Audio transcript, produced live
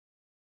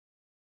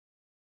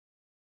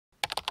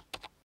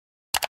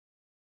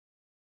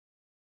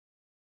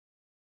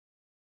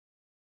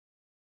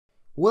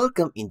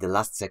Welcome in the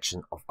last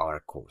section of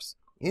our course.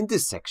 In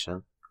this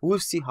section, we'll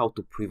see how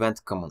to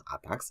prevent common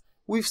attacks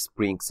with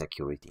Spring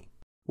Security.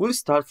 We'll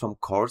start from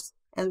CORS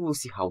and we'll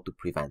see how to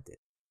prevent it.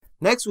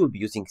 Next, we'll be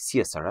using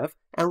CSRF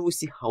and we'll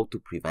see how to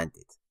prevent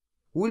it.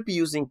 We'll be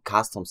using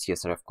custom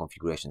CSRF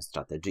configuration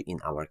strategy in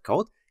our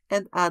code,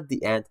 and at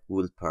the end,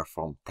 we'll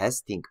perform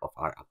testing of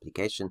our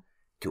application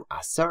to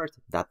assert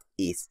that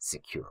it's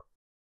secure.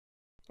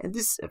 And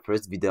this is a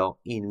first video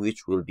in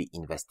which we'll be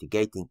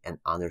investigating and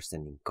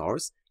understanding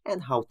CORS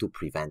and how to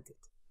prevent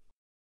it.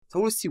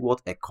 So we'll see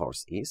what a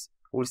CORS is,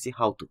 we'll see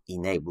how to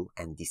enable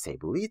and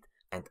disable it,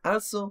 and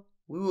also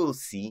we will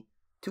see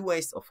two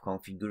ways of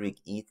configuring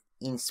it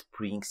in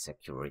Spring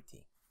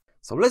Security.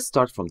 So let's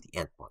start from the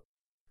endpoint.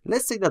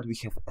 Let's say that we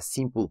have a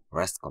simple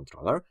REST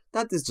controller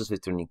that is just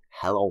returning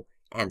hello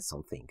and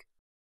something.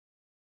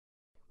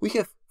 We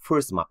have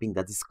first mapping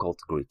that is called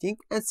greeting,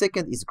 and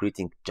second is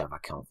greeting Java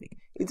config.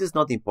 It is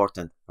not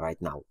important right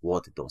now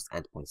what those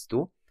endpoints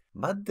do,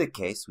 but the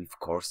case with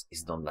CORS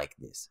is done like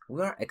this.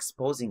 We are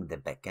exposing the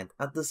backend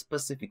at the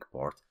specific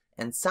port,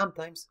 and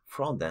sometimes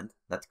frontend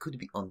that could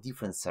be on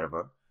different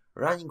server,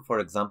 running for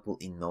example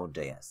in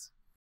Node.js,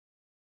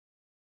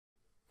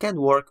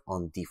 can work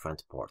on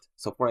different port.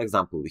 So for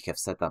example, we have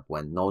set up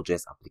when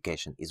Node.js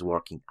application is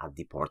working at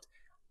the port,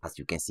 as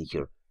you can see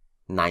here,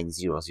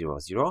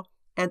 9000,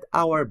 and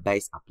our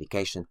base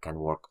application can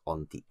work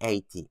on the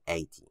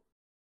 8080.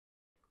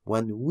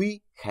 When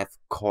we have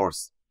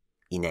CORS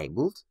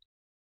enabled,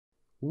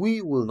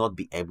 we will not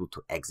be able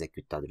to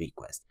execute that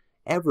request.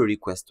 Every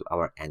request to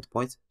our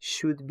endpoints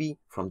should be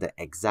from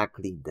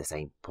exactly the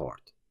same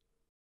port.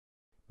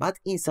 But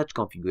in such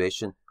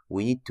configuration,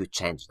 we need to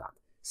change that.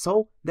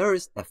 So there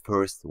is a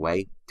first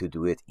way to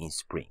do it in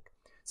Spring.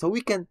 So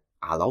we can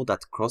allow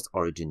that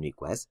cross-origin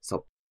requests,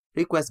 so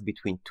requests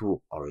between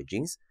two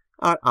origins,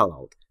 are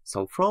allowed.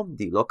 So from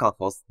the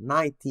localhost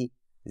 9000.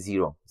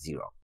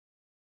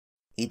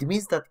 It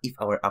means that if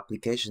our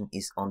application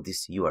is on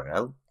this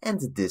URL and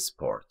this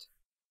port,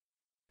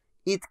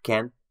 it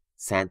can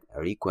send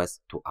a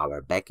request to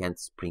our backend,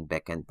 Spring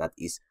backend, that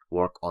is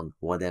work on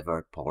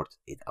whatever port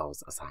it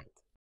was assigned.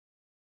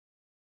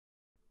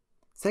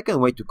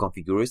 Second way to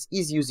configure this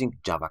is using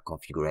Java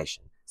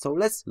configuration. So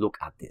let's look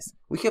at this.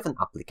 We have an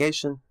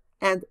application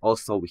and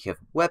also we have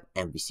web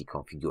MVC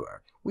configurer.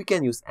 We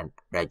can use a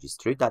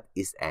registry that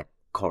is a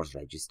CORS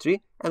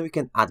registry, and we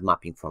can add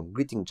mapping from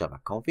greeting Java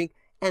config,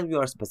 and we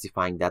are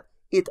specifying that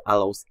it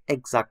allows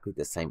exactly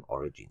the same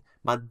origin.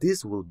 But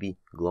this will be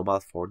global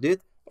for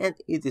it, and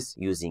it is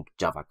using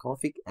Java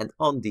config, and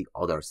on the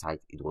other side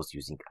it was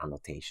using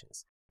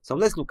annotations. So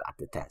let's look at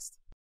the test.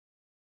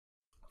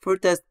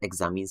 First test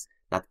examines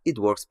that it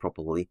works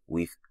properly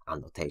with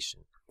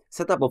annotation.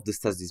 Setup of this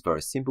test is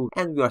very simple,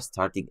 and we are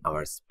starting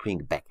our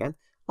Spring backend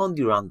on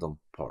the random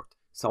port,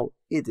 so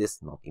it is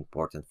not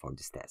important for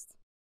this test.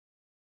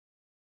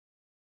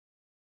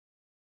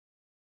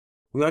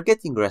 We are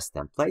getting REST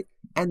template,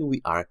 and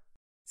we are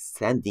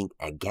sending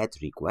a GET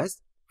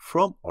request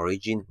from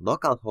origin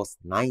localhost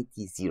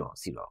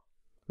 9000.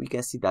 We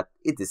can see that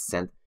it is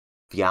sent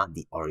via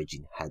the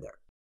origin header.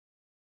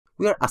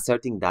 We are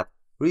asserting that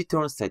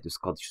return status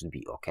code should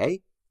be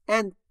OK,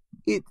 and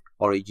its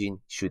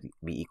origin should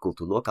be equal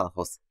to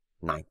localhost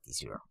 90.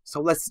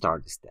 So let's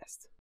start this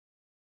test.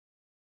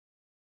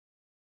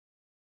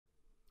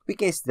 We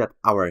can see that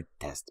our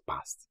test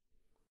passed.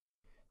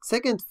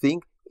 Second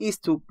thing is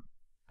to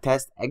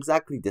test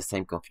exactly the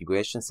same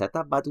configuration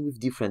setup but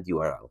with different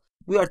URL.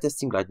 We are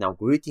testing right now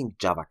greeting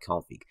Java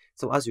config.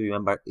 So as you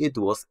remember, it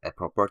was a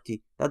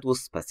property that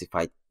was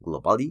specified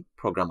globally,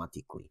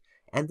 programmatically.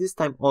 And this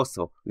time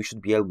also we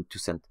should be able to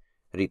send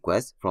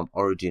request from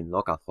origin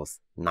localhost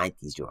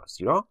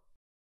 9000,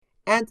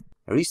 and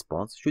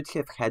response should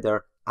have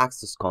header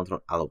access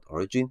control allowed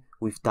origin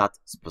with that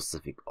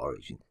specific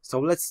origin. So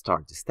let's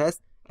start this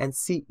test and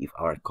see if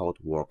our code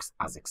works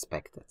as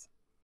expected.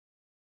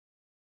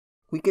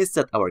 We can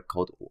see that our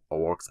code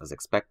works as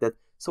expected,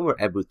 so we're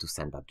able to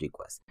send that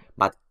request.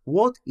 But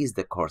what is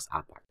the CORS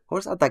attack?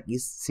 CORS attack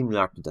is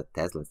similar to the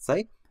test, let's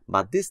say,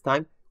 but this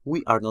time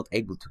we are not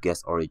able to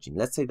guess origin.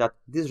 Let's say that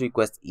this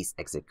request is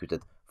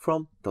executed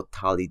from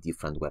totally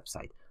different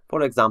website.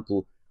 For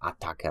example,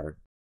 attacker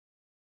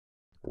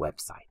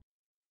website.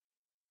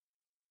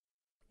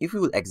 If we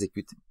will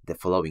execute the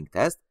following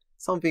test,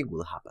 something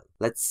will happen.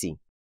 Let's see.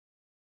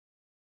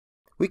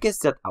 We can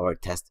see that our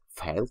test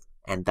failed,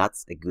 and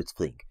that's a good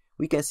thing.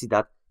 We can see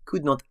that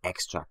could not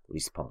extract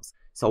response.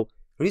 So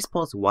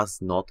response was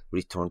not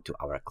returned to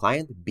our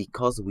client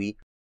because we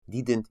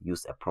didn't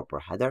use a proper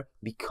header,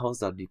 because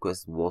that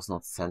request was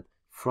not sent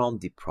from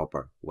the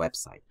proper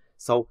website.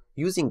 So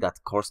using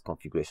that CORS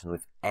configuration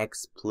with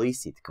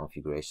explicit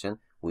configuration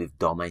with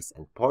domains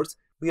and ports,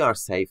 we are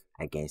safe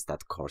against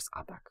that CORS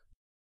attack.